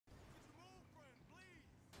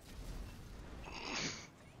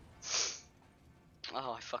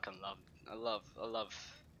fucking love. I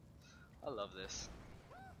love this.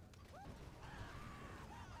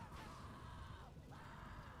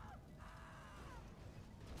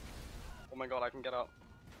 Oh my god, I can get up.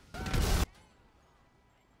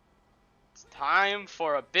 It's time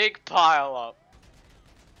for a big pile up.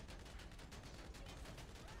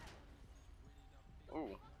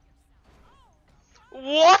 Ooh.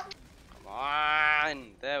 What? Come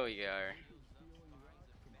on. There we go.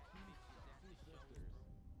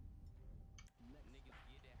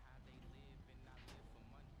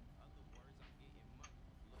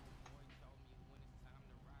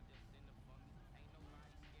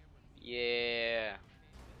 Yeah.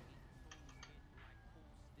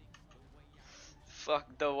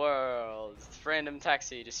 Fuck the world. Random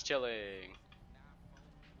taxi just chilling.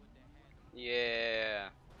 Yeah.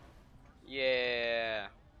 Yeah.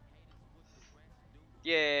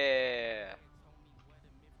 Yeah.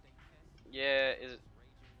 Yeah, is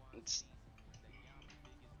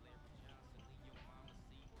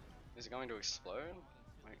it going to explode?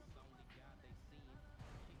 Wait.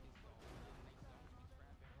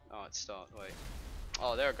 Oh, it stopped. Wait.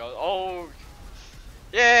 Oh, there it goes. Oh!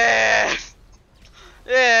 Yeah!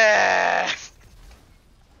 Yeah!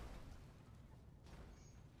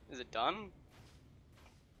 Is it done?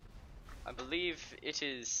 I believe it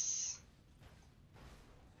is.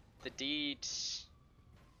 The deed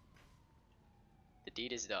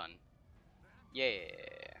is done. Yeah.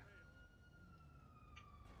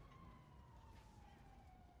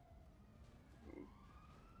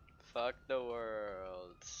 Fuck the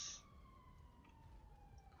world.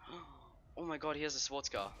 Oh my god, he has a sports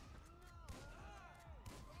car.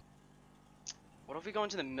 What if we go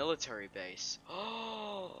into the military base?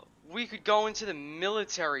 Oh, we could go into the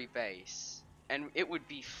military base and it would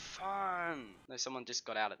be fun. No, someone just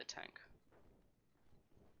got out of the tank.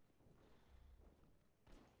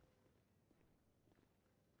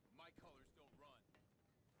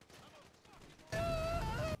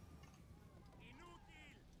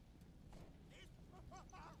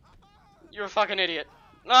 You're a fucking idiot.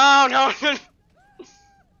 No, no, no.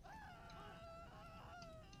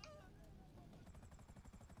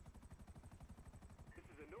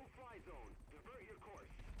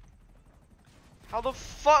 How the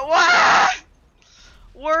fuck? What?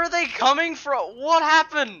 Where are they coming from? What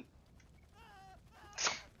happened?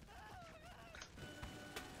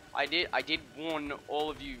 I did warn all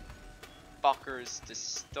of you fuckers to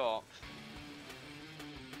stop.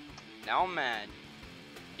 Now I'm mad.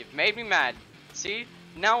 You've made me mad. See?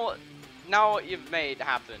 Now what you've made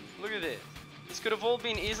happen. Look at this. This could have all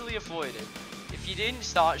been easily avoided if you didn't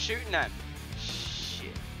start shooting at me. Shit.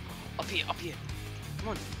 Up here, up here. Come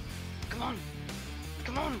on. Come on.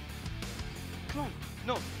 Come on. Come on.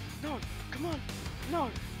 No. No. Come on. No.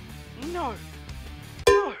 No.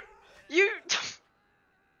 No. You.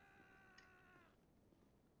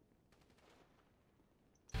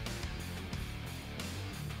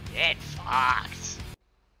 Get fucked.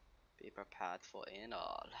 Be prepared for in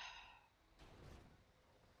all.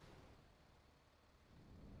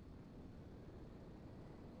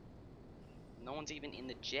 No one's even in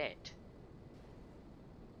the jet.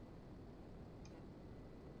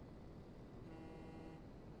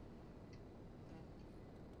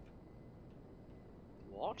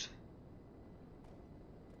 What?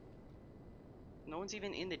 No one's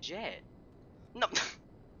even in the jet. No.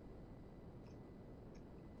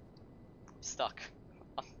 Stuck.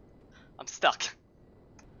 I'm stuck.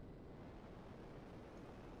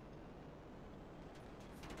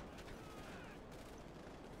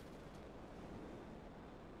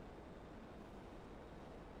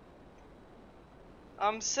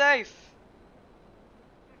 I'm safe.